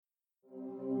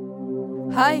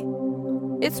Hi,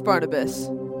 it's Barnabas.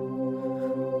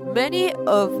 Many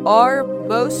of our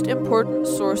most important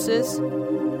sources,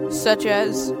 such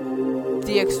as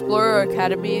the Explorer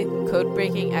Academy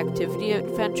Codebreaking Activity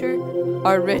Adventure,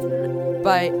 are written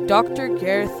by Dr.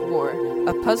 Gareth Moore,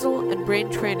 a puzzle and brain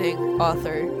training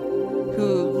author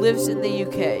who lives in the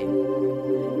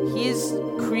UK. He's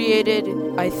created,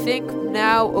 I think,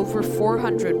 now over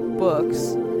 400 books,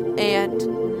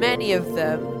 and many of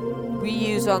them we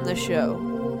use on the show.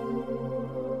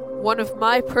 One of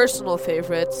my personal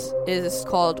favorites is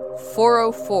called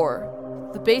 404.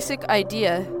 The basic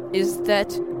idea is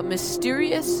that a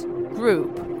mysterious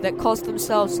group that calls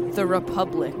themselves the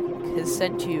Republic has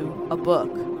sent you a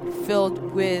book filled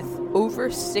with over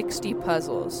 60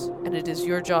 puzzles, and it is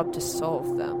your job to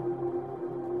solve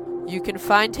them. You can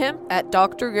find him at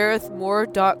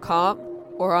drgarethmoore.com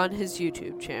or on his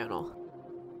YouTube channel.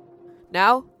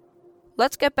 Now,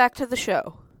 let's get back to the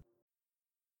show.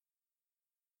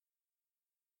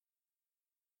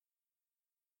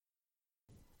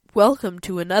 Welcome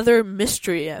to another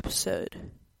mystery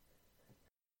episode.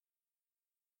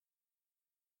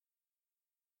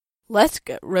 Let's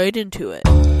get right into it.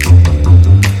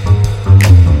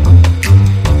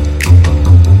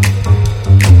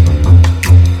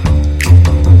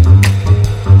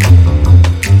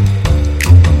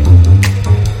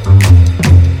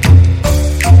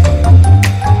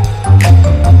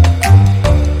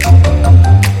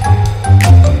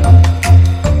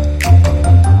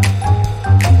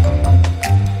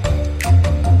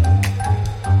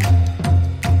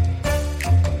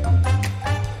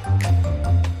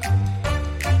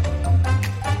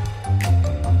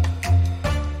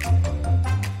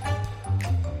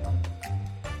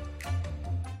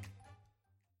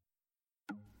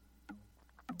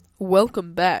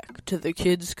 Welcome back to the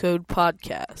Kids Code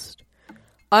Podcast.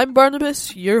 I'm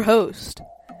Barnabas, your host.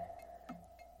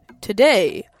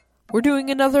 Today, we're doing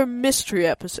another mystery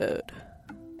episode.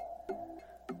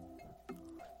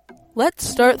 Let's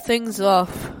start things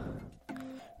off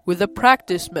with a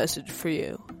practice message for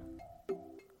you.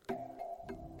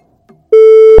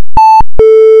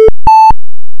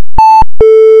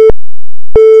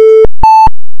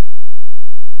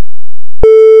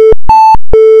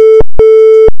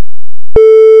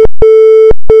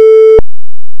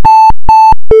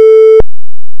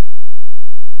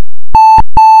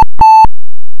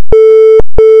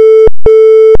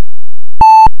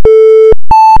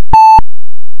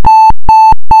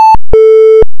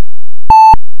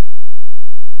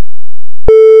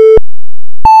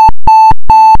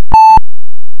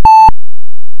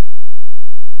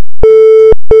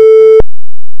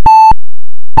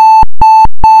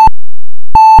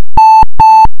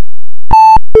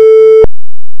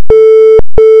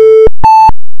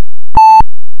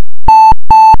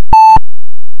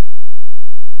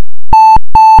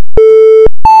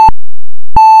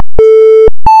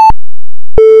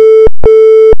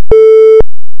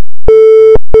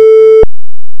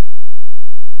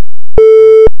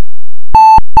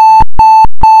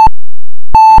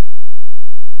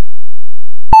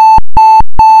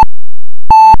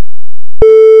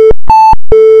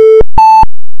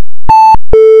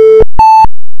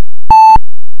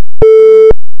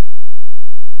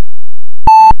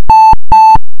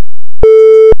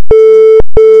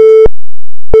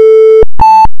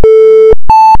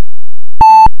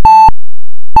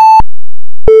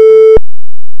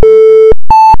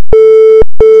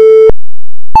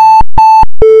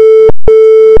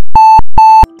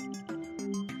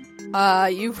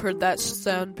 You've heard that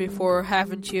sound before,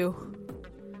 haven't you?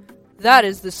 That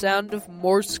is the sound of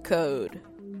Morse code.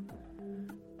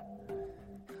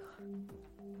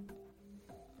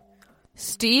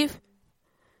 Steve,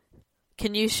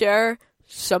 can you share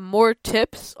some more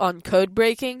tips on code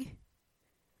breaking?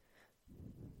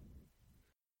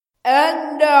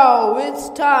 And now it's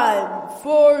time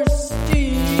for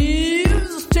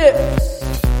Steve's Tips.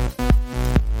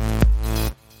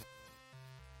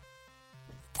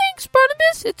 Thanks,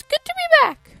 Barnabas. It's good to be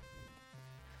back.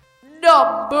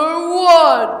 Number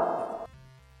 1.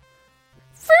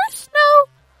 First, know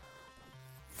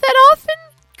that often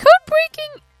code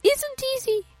breaking isn't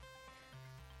easy.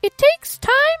 It takes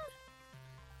time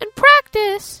and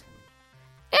practice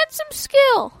and some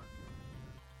skill.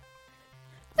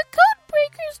 The code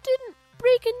breakers didn't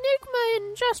break Enigma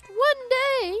in just one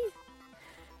day.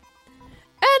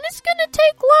 And it's gonna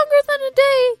take longer than a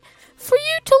day for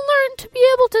you to learn to be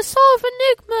able to solve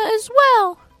Enigma as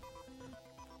well.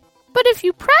 But if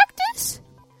you practice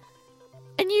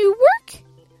and you work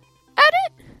at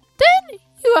it, then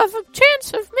you have a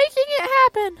chance of making it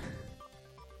happen.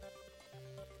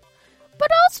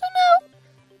 But also know,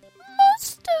 most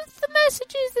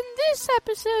this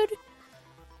episode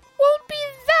won't be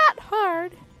that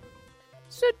hard,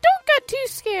 so don't get too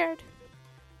scared.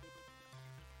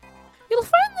 You'll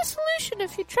find the solution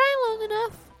if you try long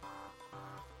enough.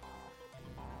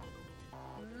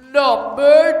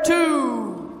 Number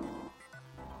 2.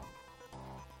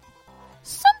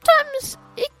 Sometimes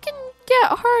it can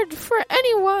get hard for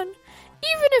anyone,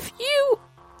 even if you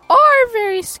are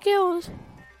very skilled.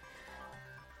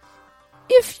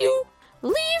 If you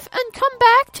leave and come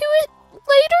back to it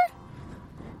later,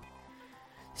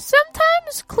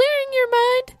 sometimes clearing your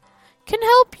mind can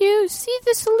help you see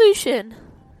the solution.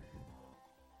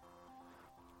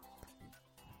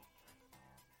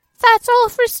 That's all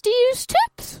for Steve's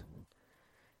tips.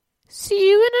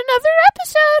 See you in another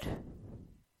episode.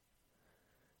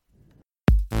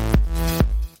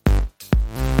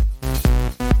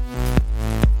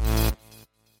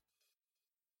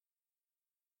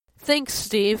 Thanks,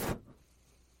 Steve.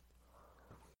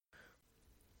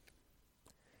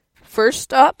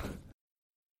 First up,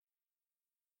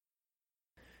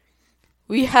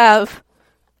 we have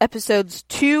episodes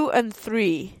 2 and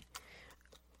 3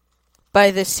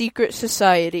 by The Secret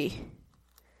Society.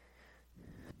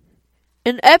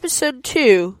 In episode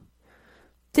 2,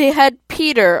 they had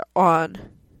Peter on.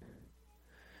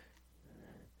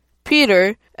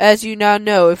 Peter, as you now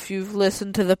know if you've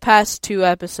listened to the past 2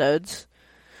 episodes,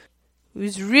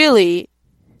 was really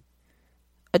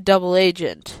a double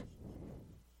agent.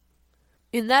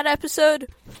 In that episode,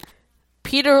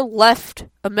 Peter left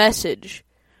a message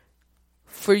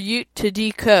for you to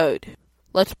decode.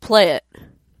 Let's play it.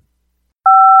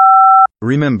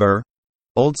 Remember,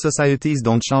 old societies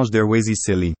don't change their ways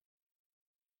easily.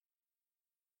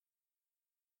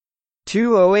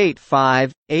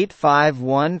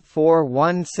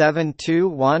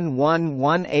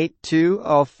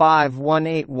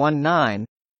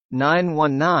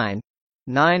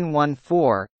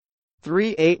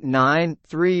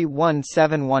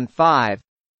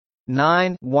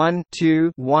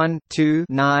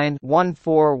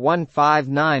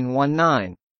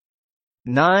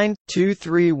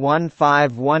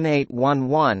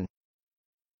 923151811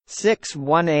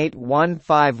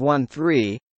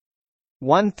 6181513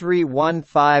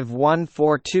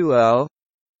 13151420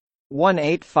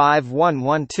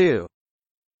 185112.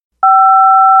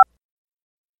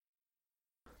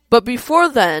 But before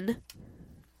then,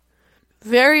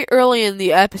 very early in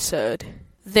the episode,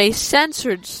 they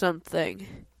censored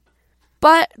something,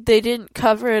 but they didn't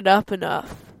cover it up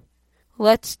enough.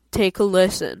 Let's take a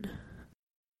listen.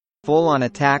 Full-on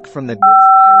attack from the good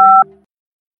spy ring?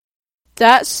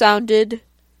 That sounded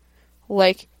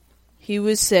like he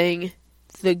was saying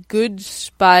the good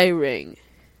spy ring.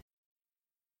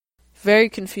 Very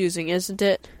confusing, isn't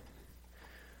it?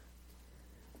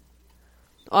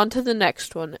 On to the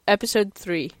next one, episode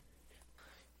 3.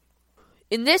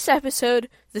 In this episode,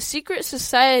 the Secret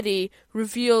Society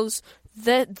reveals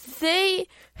that they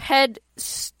had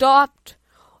stopped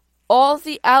all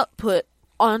the output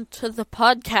onto the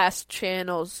podcast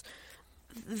channels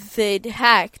they'd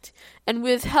hacked and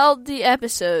withheld the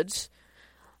episodes,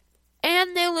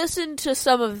 and they listened to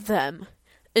some of them,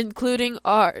 including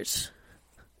ours.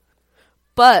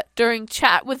 But during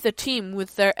chat with the team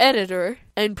with their editor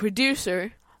and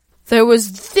producer, there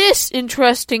was this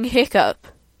interesting hiccup.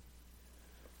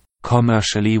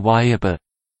 Commercially viable.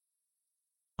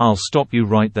 I'll stop you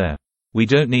right there. We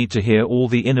don't need to hear all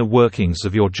the inner workings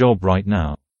of your job right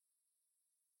now.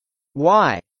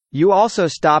 Why? You also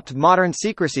stopped Modern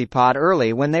Secrecy Pod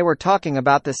early when they were talking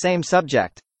about the same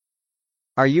subject.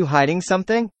 Are you hiding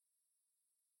something?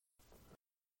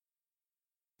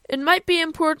 It might be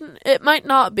important, it might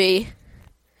not be.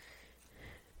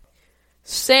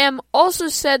 Sam also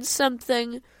said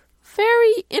something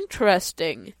very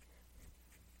interesting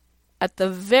at the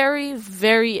very,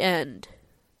 very end.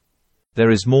 There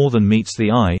is more than meets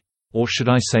the eye, or should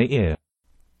I say ear.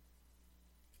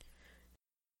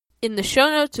 In the show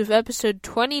notes of episode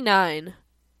 29,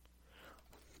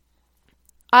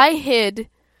 I hid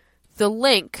the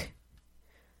link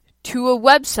to a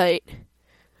website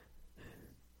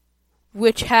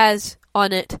which has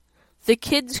on it the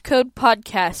Kids Code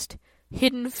Podcast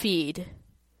hidden feed.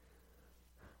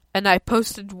 And I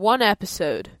posted one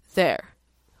episode there.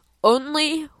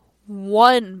 Only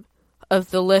one of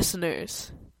the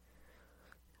listeners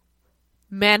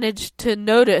managed to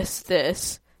notice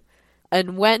this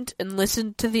and went and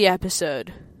listened to the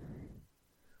episode.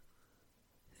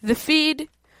 The feed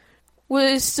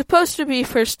was supposed to be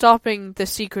for stopping the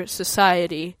Secret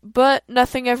Society, but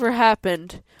nothing ever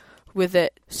happened with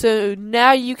it, so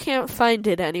now you can't find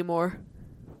it anymore.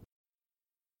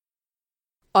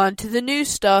 On to the new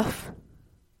stuff.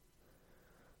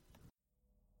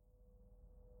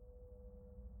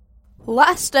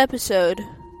 last episode,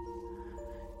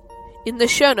 in the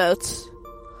show notes,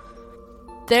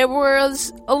 there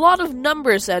was a lot of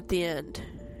numbers at the end.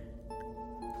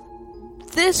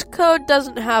 This code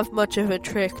doesn't have much of a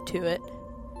trick to it.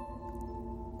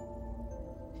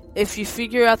 If you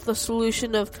figure out the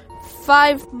solution of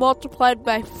 5 multiplied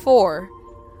by 4,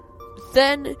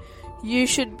 then you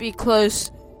should be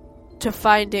close to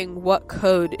finding what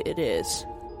code it is.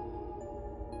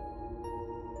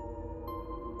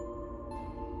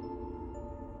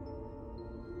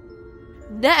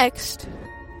 Next,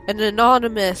 an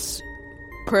anonymous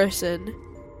person,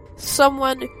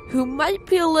 someone who might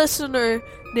be a listener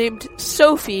named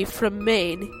Sophie from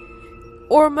Maine,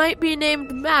 or might be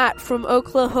named Matt from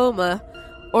Oklahoma,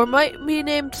 or might be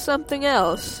named something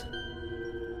else,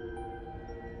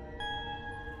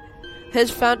 has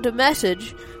found a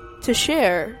message to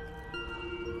share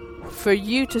for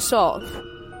you to solve.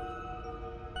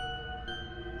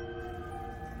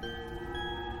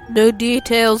 No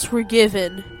details were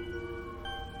given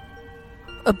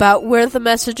about where the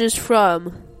message is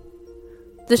from.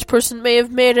 This person may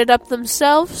have made it up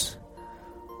themselves,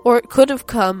 or it could have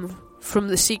come from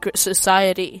the secret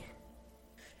society.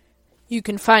 You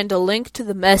can find a link to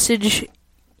the message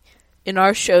in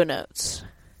our show notes.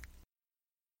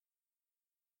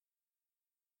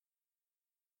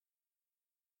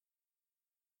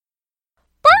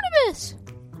 Barnabas!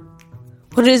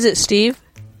 What is it, Steve?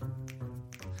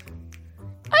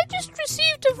 I just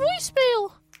received a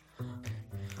voicemail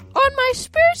on my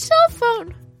spare cell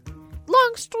phone.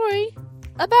 Long story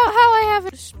about how I have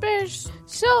a spare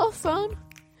cell phone,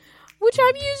 which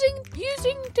I'm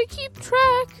using to keep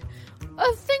track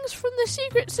of things from the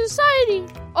secret society.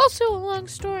 Also a long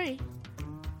story.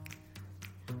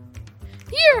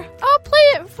 Here, I'll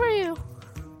play it for you.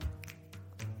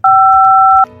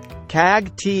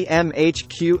 CAG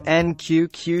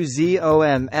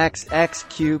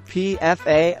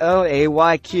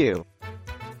TMHQNQQZOMXXQPFAOAYQ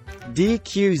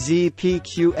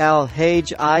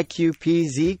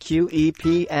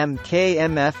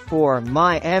DQZPQLHIQPZQEPMKMF4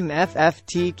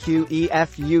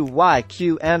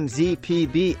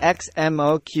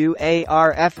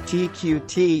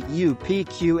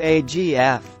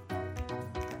 MyMFFTQEFUYQMZPBXMOQARFTQTUPQAGF.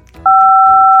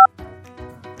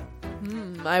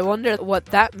 I wonder what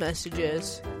that message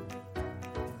is.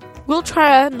 We'll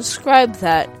try and describe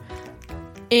that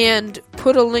and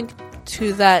put a link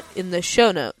to that in the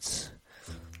show notes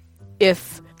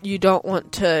if you don't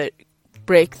want to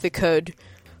break the code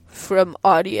from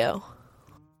audio.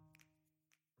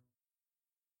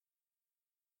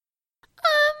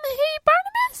 Hey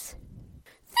Barnabas?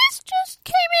 This just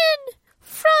came in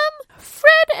from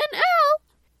Fred and Al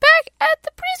back at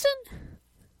the prison.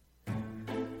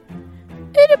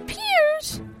 It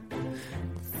appears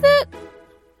that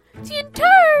the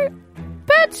entire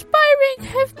Bad Spy Ring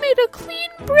have made a clean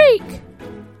break.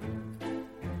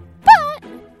 But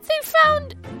they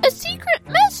found a secret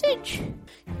message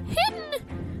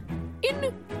hidden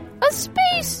in a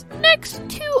space next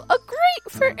to a grate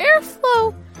for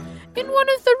airflow in one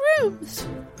of the rooms.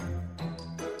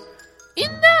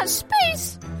 In that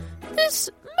space, this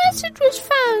message was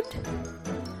found.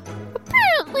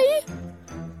 Apparently,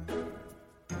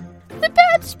 the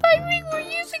Bad Spy Ring were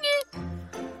using it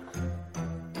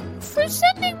for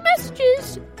sending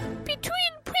messages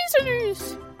between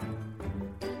prisoners.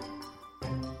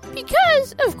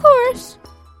 Because, of course,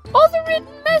 all the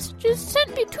written messages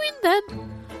sent between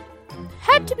them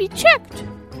had to be checked,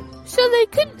 so they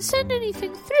couldn't send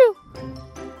anything through.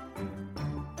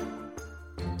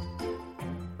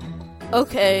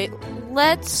 Okay,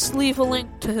 let's leave a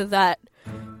link to that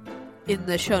in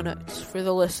the show notes for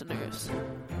the listeners.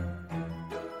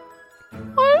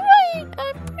 Alright,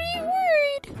 I'm pretty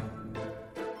worried.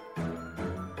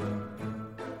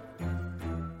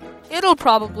 It'll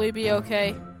probably be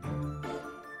okay.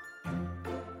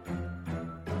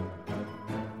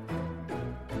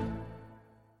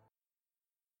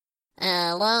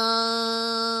 Hello,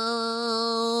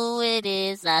 it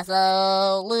is the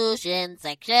solution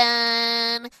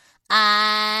section.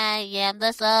 I am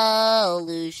the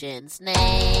solution snake.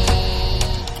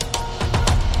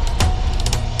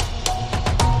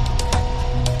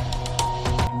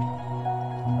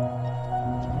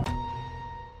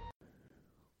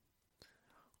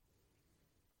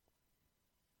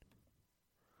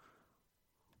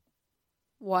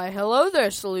 Why, hello there,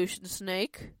 Solution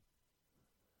Snake.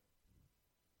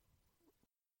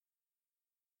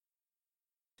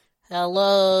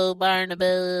 Hello,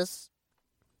 Barnabas.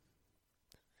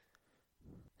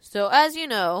 So, as you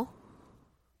know,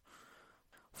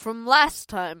 from last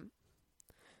time,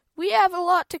 we have a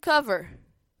lot to cover.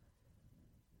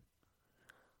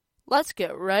 Let's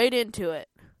get right into it.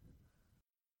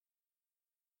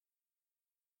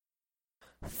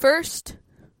 First,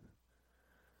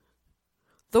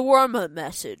 the warm-up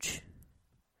message.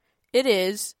 It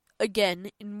is, again,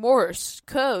 in Morse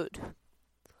code.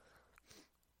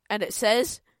 And it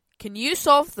says, "Can you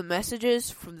solve the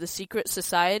messages from the secret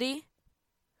society?"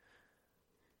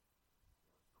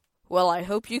 Well, I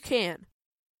hope you can.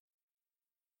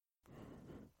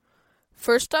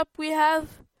 First up, we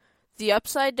have the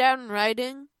upside down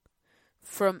writing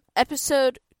from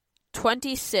episode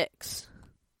 26.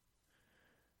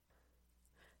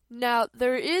 Now,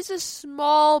 there is a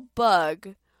small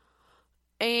bug,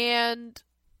 and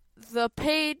the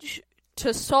page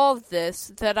to solve this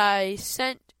that I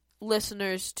sent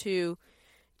listeners to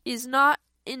is not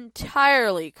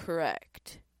entirely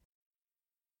correct.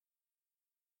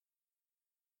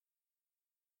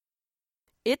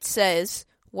 It says,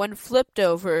 when flipped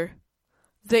over,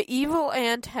 the evil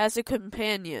ant has a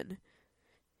companion.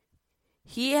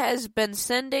 He has been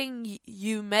sending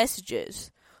you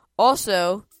messages.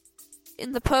 Also,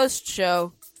 in the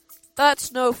post-show,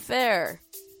 that's no fair.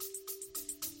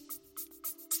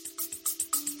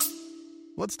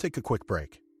 Let's take a quick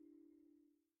break.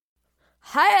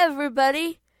 Hi,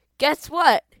 everybody. Guess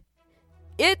what?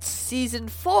 It's season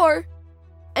 4,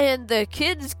 and the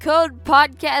Kids Code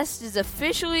podcast is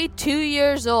officially 2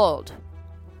 years old.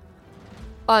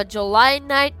 On July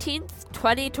 19th,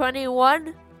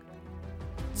 2021,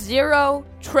 Zero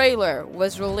trailer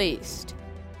was released.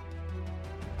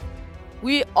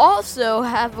 We also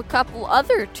have a couple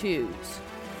other twos.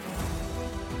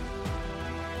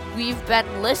 We've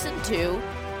been listened to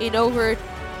in over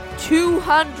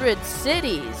 200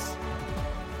 cities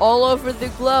all over the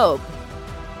globe.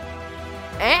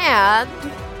 And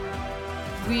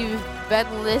we've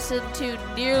been listened to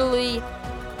nearly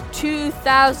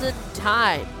 2,000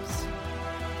 times.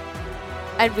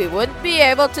 And we wouldn't be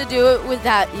able to do it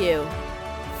without you.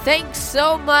 Thanks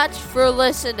so much for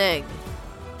listening.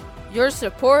 Your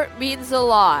support means a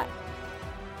lot.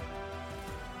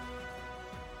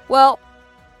 Well,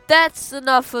 that's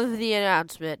enough of the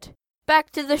announcement. Back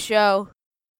to the show.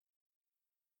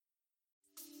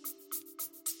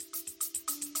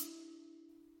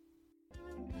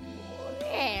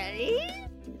 Well,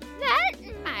 that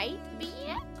might be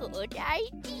a good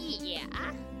idea.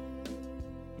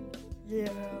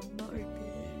 Yeah, might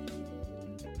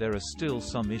be. There are still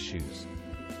some issues.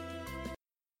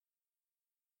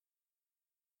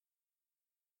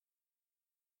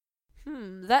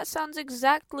 That sounds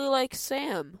exactly like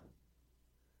Sam.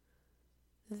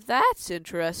 That's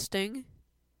interesting.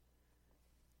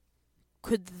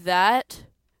 Could that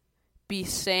be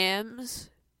Sam's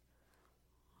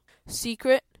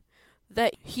secret?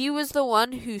 That he was the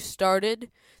one who started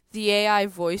the AI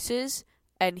voices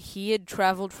and he had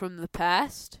traveled from the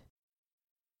past?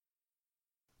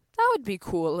 That would be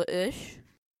cool-ish.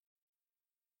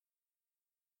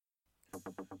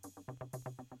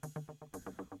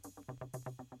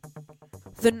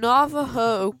 The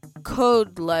Navajo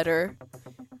code letter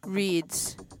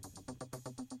reads,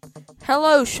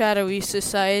 "Hello, Shadowy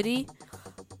Society.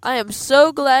 I am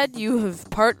so glad you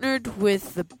have partnered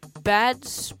with the Bad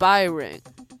Spy Ring.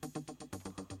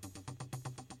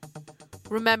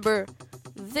 Remember,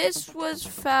 this was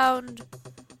found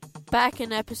back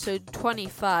in episode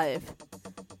 25,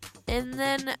 and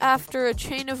then after a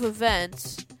chain of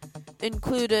events,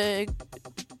 including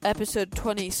episode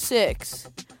 26,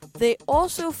 they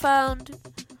also found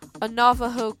a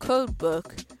Navajo code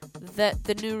book that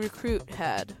the new recruit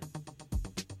had."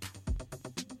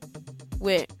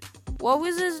 Wait, what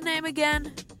was his name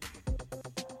again?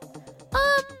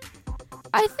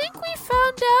 I think we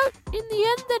found out in the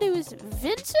end that it was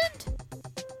Vincent?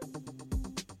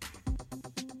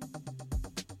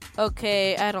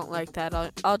 Okay, I don't like that.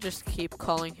 I'll just keep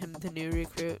calling him the new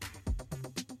recruit.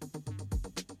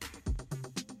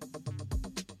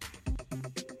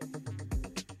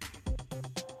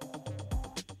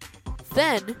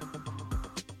 Then,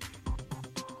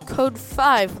 code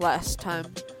 5 last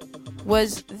time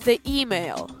was the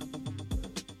email.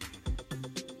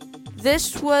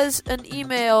 This was an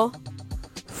email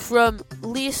from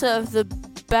Lisa of the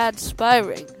Bad Spy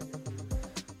Ring,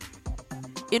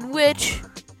 in which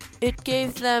it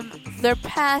gave them their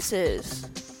passes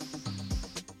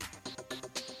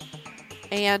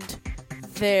and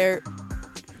their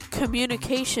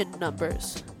communication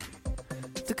numbers.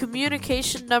 The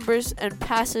communication numbers and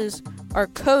passes are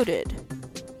coded.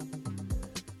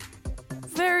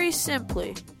 Very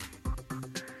simply.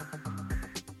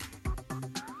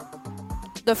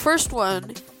 The first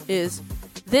one is,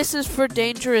 "This is for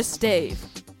Dangerous Dave."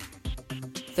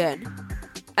 Then,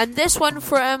 And this one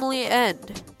for Emily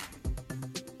End.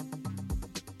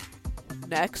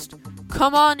 Next,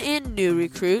 come on in, new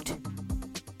recruit.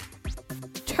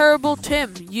 Terrible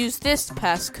Tim, use this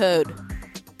passcode.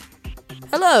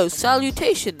 Hello,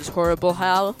 salutations, Horrible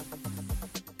Hal.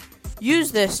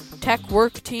 Use this Tech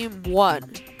Work Team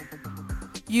 1.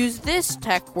 Use this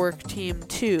Tech Work Team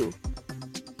 2.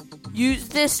 Use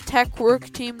this Tech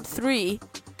Work Team 3.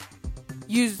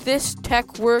 Use this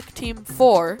Tech Work Team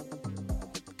 4.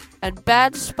 And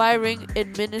Bad Spying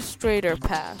Administrator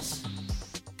Pass.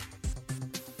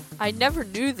 I never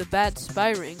knew the Bad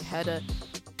Spying had a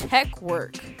tech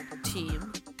work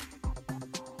team.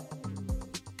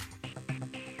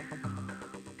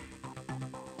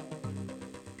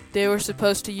 They were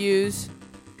supposed to use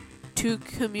 2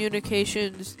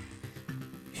 communications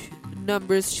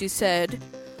numbers, she said.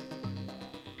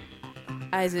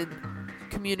 As in,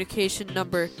 communication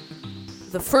number.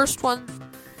 The first one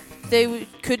they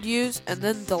could use, and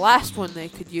then the last one they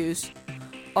could use,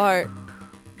 are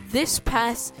this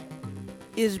pass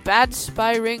is Bad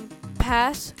Spying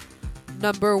Pass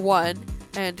number 1,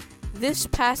 and this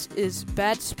pass is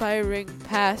Bad Spying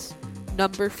Pass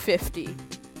number 50.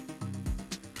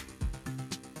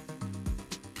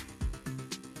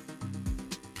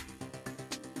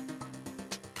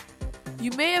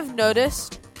 You may have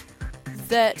noticed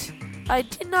that I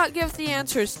did not give the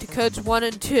answers to codes 1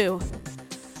 and 2.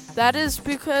 That is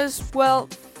because, well,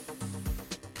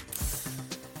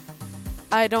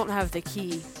 I don't have the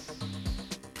key.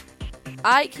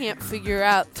 I can't figure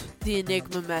out the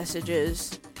Enigma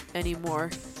messages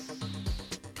anymore.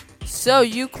 So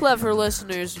you clever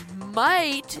listeners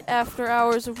might, after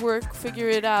hours of work, figure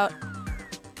it out.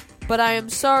 But I am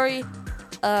sorry,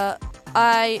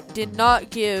 I did not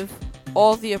give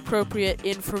all the appropriate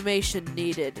information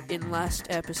needed in last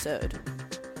episode.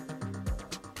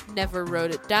 Never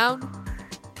wrote it down,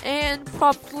 and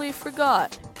promptly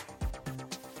forgot.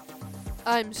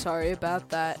 I'm sorry about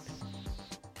that.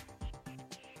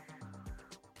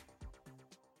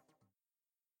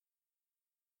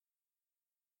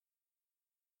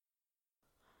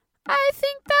 I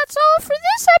think that's all for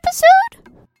this episode.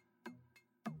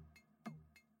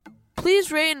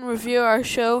 Please rate and review our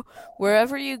show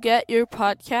wherever you get your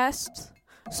podcasts,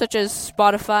 such as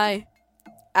Spotify,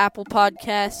 Apple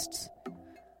Podcasts,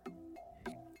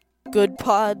 Good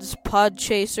Pods,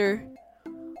 Podchaser,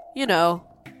 you know,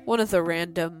 one of the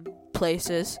random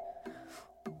places.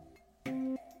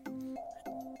 And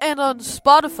on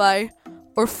Spotify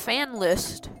or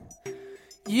FanList,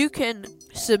 you can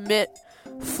submit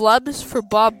flubs for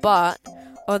Bob Bot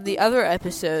on the other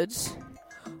episodes,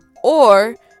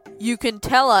 or you can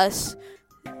tell us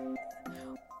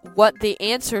what the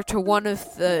answer to one of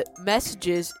the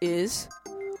messages is,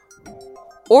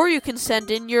 or you can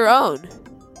send in your own.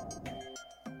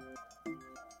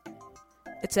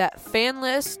 It's at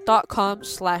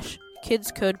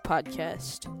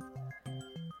fanlist.com/kidscodepodcast.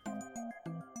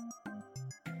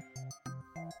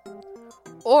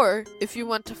 Or, if you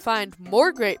want to find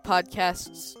more great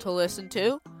podcasts to listen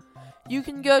to, you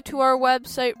can go to our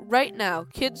website right now,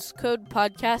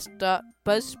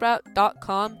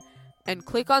 kidscodepodcast.buzzsprout.com, and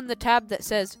click on the tab that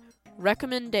says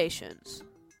Recommendations.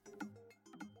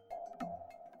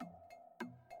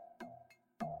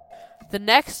 The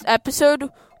next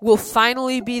episode will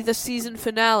finally be the season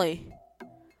finale.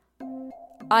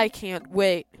 I can't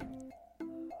wait.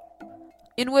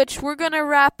 In which we're gonna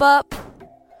wrap up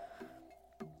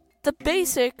the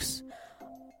basics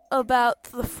about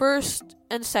the First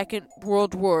and Second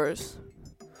World Wars.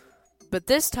 But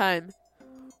this time,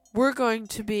 we're going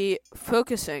to be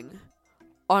focusing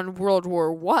on World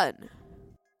War I.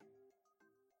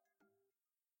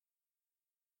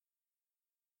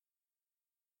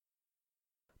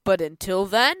 But until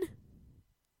then,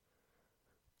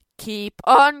 keep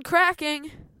on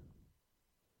cracking!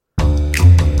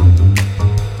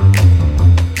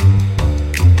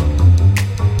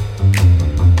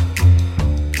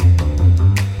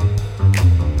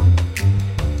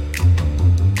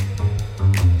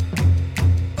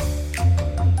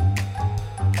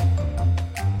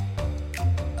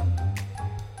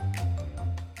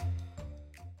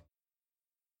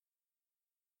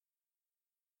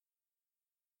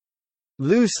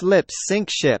 Loose lips sink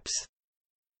ships.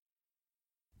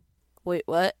 Wait,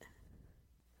 what?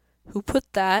 Who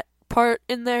put that part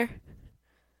in there?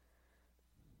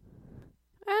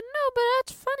 I don't know, but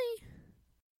that's funny.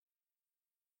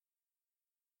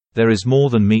 There is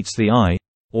more than meets the eye,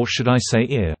 or should I say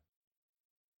ear.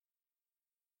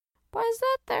 Why is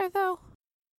that there, though?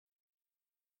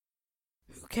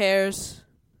 Who cares?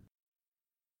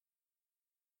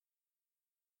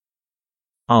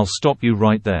 I'll stop you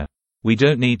right there. We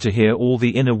don't need to hear all the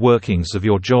inner workings of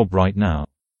your job right now.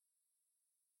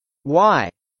 Why?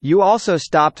 You also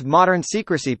stopped Modern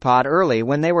Secrecy Pod early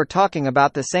when they were talking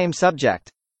about the same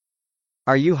subject.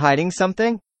 Are you hiding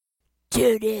something?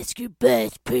 Don't ask your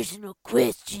boss personal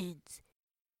questions.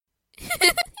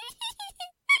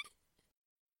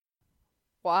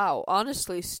 Wow,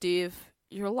 honestly, Steve,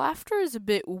 your laughter is a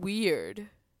bit weird.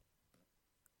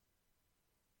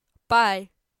 Bye.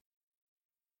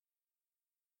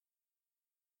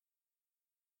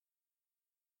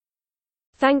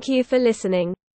 Thank you for listening.